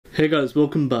Hey guys,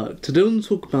 welcome back. Today I want to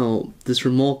talk about this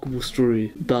remarkable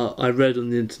story that I read on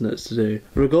the internet today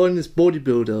regarding this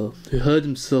bodybuilder who heard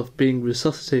himself being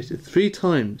resuscitated 3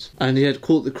 times and he had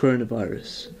caught the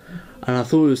coronavirus. And I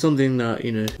thought it was something that,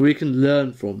 we can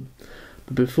learn from.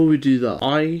 But before we do that,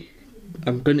 I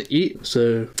am gonna eat,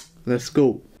 so let's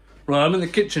go. Right, I'm in the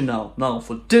kitchen now. Now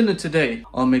for dinner today,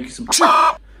 I'll make you some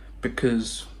chicken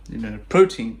because,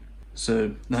 protein.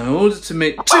 So now in order to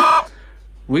make chicken,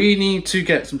 we need to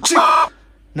get some chicken.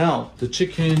 Now, the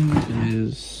chicken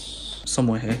is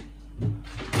somewhere here.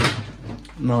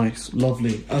 Nice,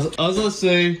 lovely. As I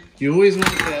say, you always want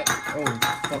to get,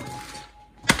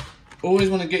 always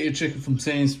want to get your chicken from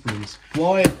Sainsbury's.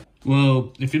 Why?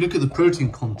 Well, if you look at the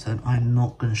protein content, I'm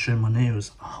not going to show my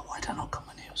nails. Oh, why did I not cut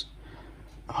my nails?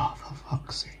 Oh, for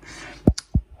fuck's sake.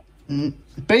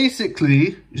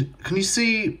 Basically, can you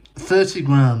see 30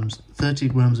 grams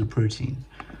of protein?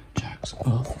 Jagz.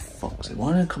 Oh, for fuck's sake,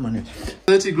 why did I come on here?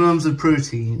 30 grams of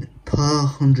protein per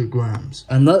 100 grams.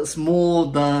 And that's more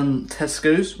than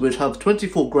Tesco's, which have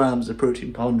 24 grams of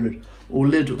protein per 100, or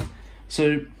Lidl.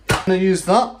 So, I'm gonna use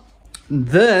that.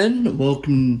 Then,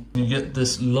 you get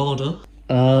this larder.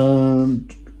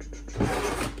 And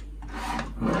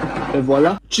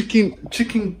voila. Chicken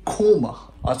korma.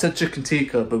 I said chicken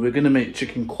tikka, but we're gonna make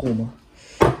chicken korma.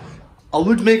 I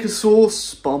would make a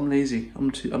sauce, but I'm lazy.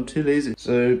 I'm too lazy.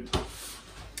 So,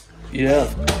 yeah.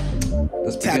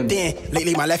 Let's begin. Tapped in.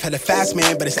 Lately my life had a fast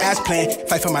man, but it's ass plan.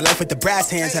 Fight for my life with the brass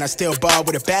hands, and I still ball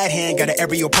with a bad hand. Got an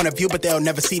aerial point of view, but they'll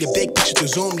never see the big picture through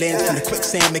zoom lens. From the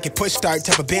quicksand, make it push start,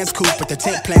 type of band's coupe with the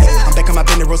tent plans. I'm back on my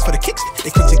bender rolls for the kicks.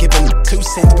 They quick to give them 2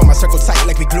 cents. Put my circle tight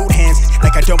like we glued hands.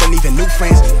 Like I don't believe in new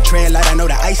friends. Trail light, I know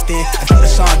the ice thin. I drop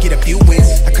the song, get a few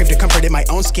wins. I crave the comfort in my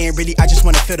own skin. Really, I just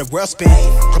wanna feel the world spin.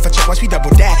 Go for check, watch me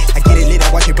double that. I get it lit,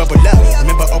 I watch it bubble up.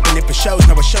 Remember opening for shows,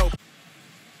 no a show.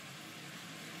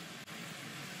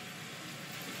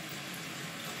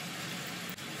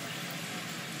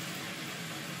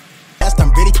 I'm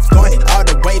really going all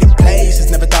the way to places.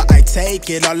 Never thought I'd take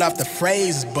it all off the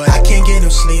phrases, but I can't get no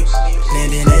sleep.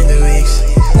 Landing in the weeks.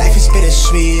 Life is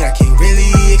bittersweet. I can't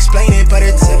really explain it, but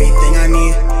it's everything I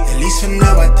need. At least for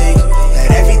now, I think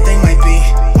that everything might be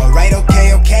alright.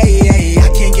 Okay, yeah. I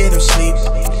can't get no sleep.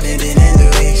 Landing in the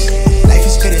weeks. Life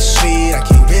is bittersweet. I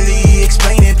can't really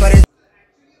explain it, but it's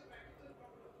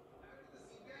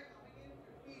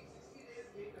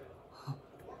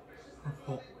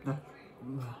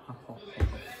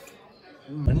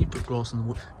I need to put grass in the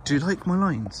water. Do you like my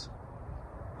lines?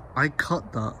 I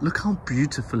cut that. Look how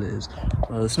beautiful it is.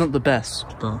 Well, it's not the best,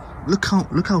 but look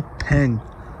how peng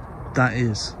that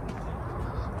is.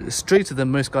 It's straighter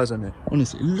than most guys I know.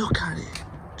 Honestly, look at it.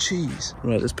 Jeez.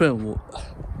 Right, let's put in water.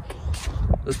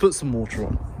 Let's put some water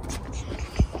on.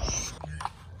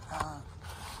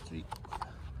 3.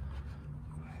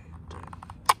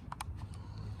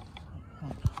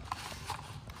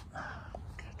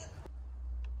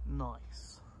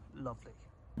 Nice. Lovely.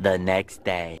 The next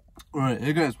day. Alright,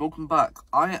 hey guys, welcome back.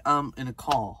 I am in a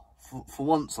car. For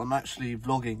once, I'm actually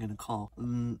vlogging in a car.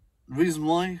 And the reason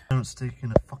why? I'm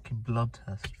taking a fucking blood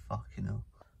test, fucking hell.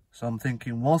 So I'm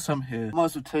thinking, whilst I'm here, I might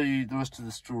as well tell you the rest of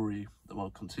the story.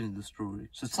 Well, continue the story.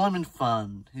 So Simon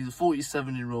Fan, he's a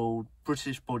 47-year-old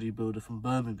British bodybuilder from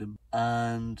Birmingham.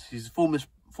 And he's a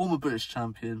former British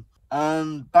champion.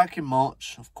 And back in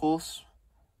March, of course,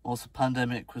 whilst the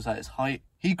pandemic was at its height,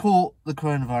 he caught the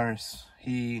coronavirus.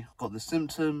 He got the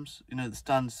symptoms, the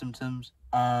standard symptoms,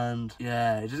 and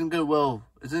yeah, it didn't go well.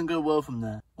 It didn't go well from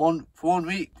there. For 1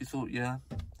 week, he thought, yeah,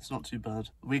 it's not too bad.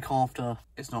 A week after,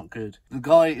 it's not good. The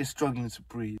guy is struggling to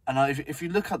breathe. And if you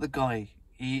look at the guy,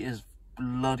 he is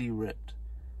bloody ripped,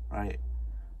 right?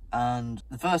 And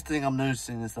the first thing I'm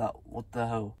noticing is that, what the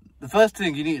hell? The first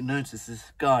thing you need to notice is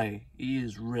this guy, he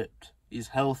is ripped. He's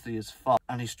healthy as fuck,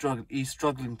 and he's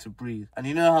struggling to breathe. And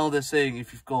you know how they're saying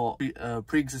if you've got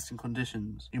pre-existing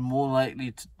conditions, you're more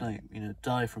likely to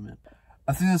die from it.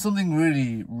 I think there's something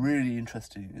really, really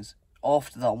interesting is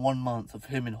after that 1 month of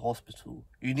him in hospital,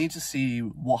 you need to see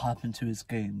what happened to his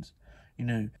gains.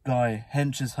 Guy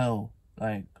hench as hell,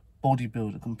 like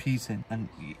bodybuilder competing, and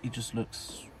he just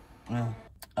looks, yeah.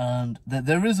 And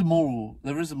there is a moral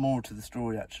to the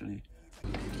story actually.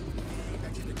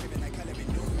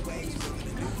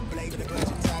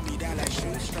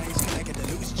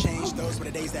 Those were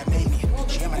the days that made me.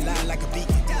 She on my line like a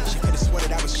beacon. She could have swore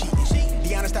that I was cheating.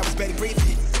 Be honest, I was barely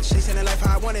breathing. Chasing the life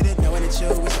how I wanted it, knowing that you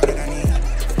was all that I need.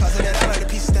 Puzzle that all of the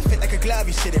pieces that fit like a glove.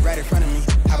 You sit it right in front of me.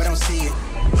 How I don't see it.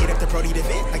 Hit up the Brody to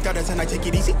vent. Like daughter, I take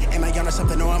it easy. Am I on or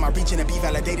something, or am I reaching to be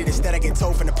validated? Instead I get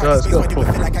told from the practice space. Why do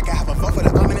I feel like I can have a vote for the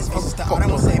ominous pieces to all I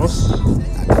won't save us. I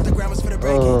thought the ground was for the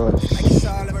breaking. Like it's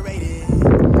all of a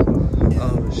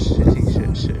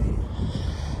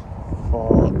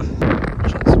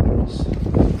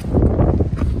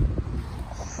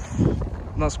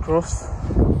fingers crossed.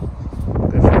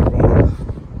 Go for a run.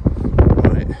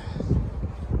 Right.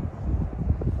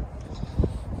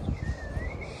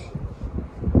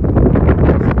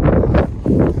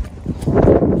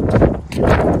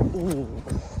 Ooh.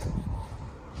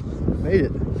 Made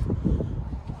it.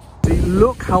 See,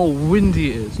 look how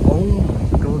windy it is. Oh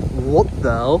my god, what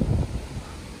the hell?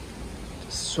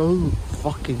 So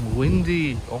fucking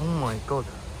windy. Oh my god.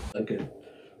 Okay,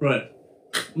 right.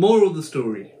 Moral of the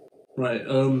story. Right,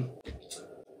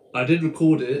 I did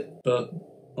record it, but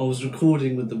I was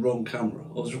recording with the wrong camera.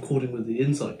 I was recording with the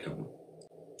inside camera.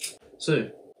 So,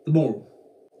 the moral.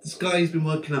 This guy's been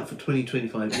working out for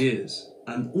 20-25 years,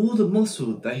 and all the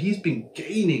muscle that he's been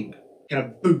gaining,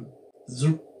 boom,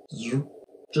 zoop, zoop,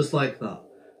 just like that.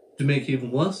 To make it even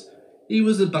worse, he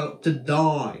was about to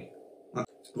die.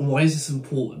 Why is this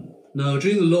important? Now,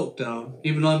 during the lockdown,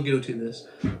 even I'm guilty of this,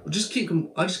 I just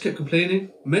kept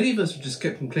complaining. Many of us just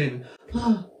kept complaining.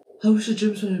 I wish the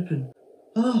gyms were open.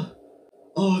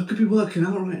 I could be working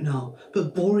out right now,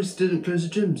 but Boris didn't close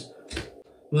the gyms.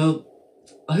 Well,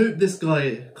 I hope this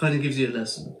guy kind of gives you a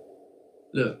lesson.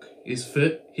 Look, he's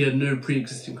fit, he had no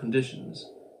pre-existing conditions,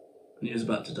 and he was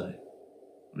about to die.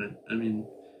 I mean,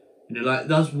 you know, like,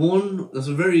 that's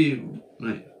a very,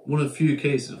 like, one of few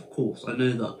cases, of course, I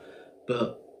know that,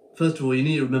 but first of all, you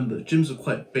need to remember, gyms are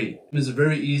quite big. It's a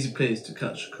very easy place to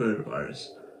catch coronavirus.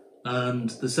 And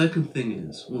the second thing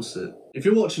is, also, if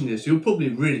you're watching this, you're probably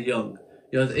really young.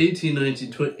 You're either 18,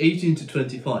 19, 18 to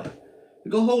 25.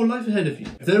 You've got a whole life ahead of you.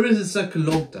 If there is a second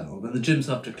lockdown and the gyms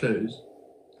have to close,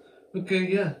 okay,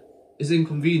 yeah, it's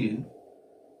inconvenient,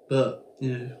 but,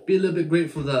 you know, be a little bit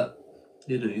grateful that,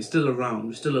 you know, he's still around,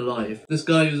 he's still alive. This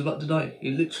guy was about to die.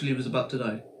 He literally was about to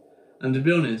die. And to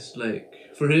be honest,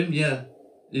 like, for him, yeah,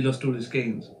 he lost all his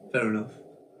gains, fair enough.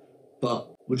 But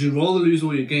would you rather lose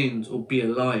all your gains or be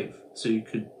alive so you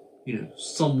could, you know,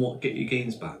 somewhat get your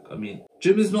gains back? I mean,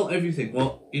 gym is not everything.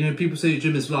 Well, you know, people say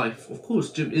gym is life. Of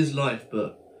course, gym is life,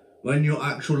 but when your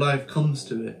actual life comes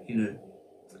to it, you know,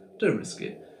 don't risk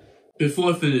it.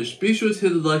 Before I finish, be sure to hit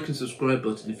the like and subscribe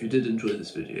button if you did enjoy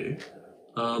this video.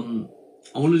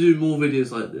 I want to do more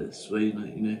videos like this, where, you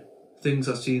know, things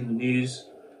I see in the news,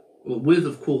 well, with,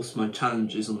 of course, my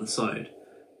challenges on the side.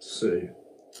 So,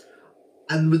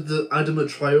 and with the Adama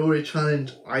Traore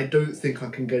challenge, I don't think I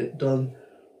can get it done,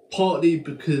 partly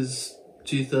because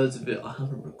 2/3 of it I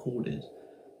haven't recorded.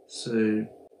 So,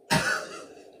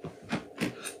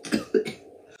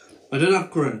 I don't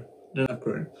have corona,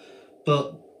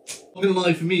 but I'm not gonna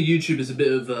lie, for me, YouTube is a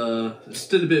bit of,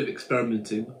 still a bit of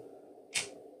experimenting.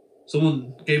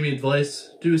 Someone gave me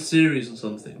advice, do a series or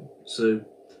something. So,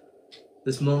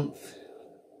 this month,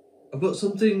 I've got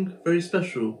something very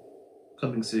special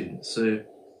coming soon. So,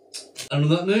 and on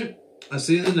that note, I'll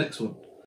see you in the next one.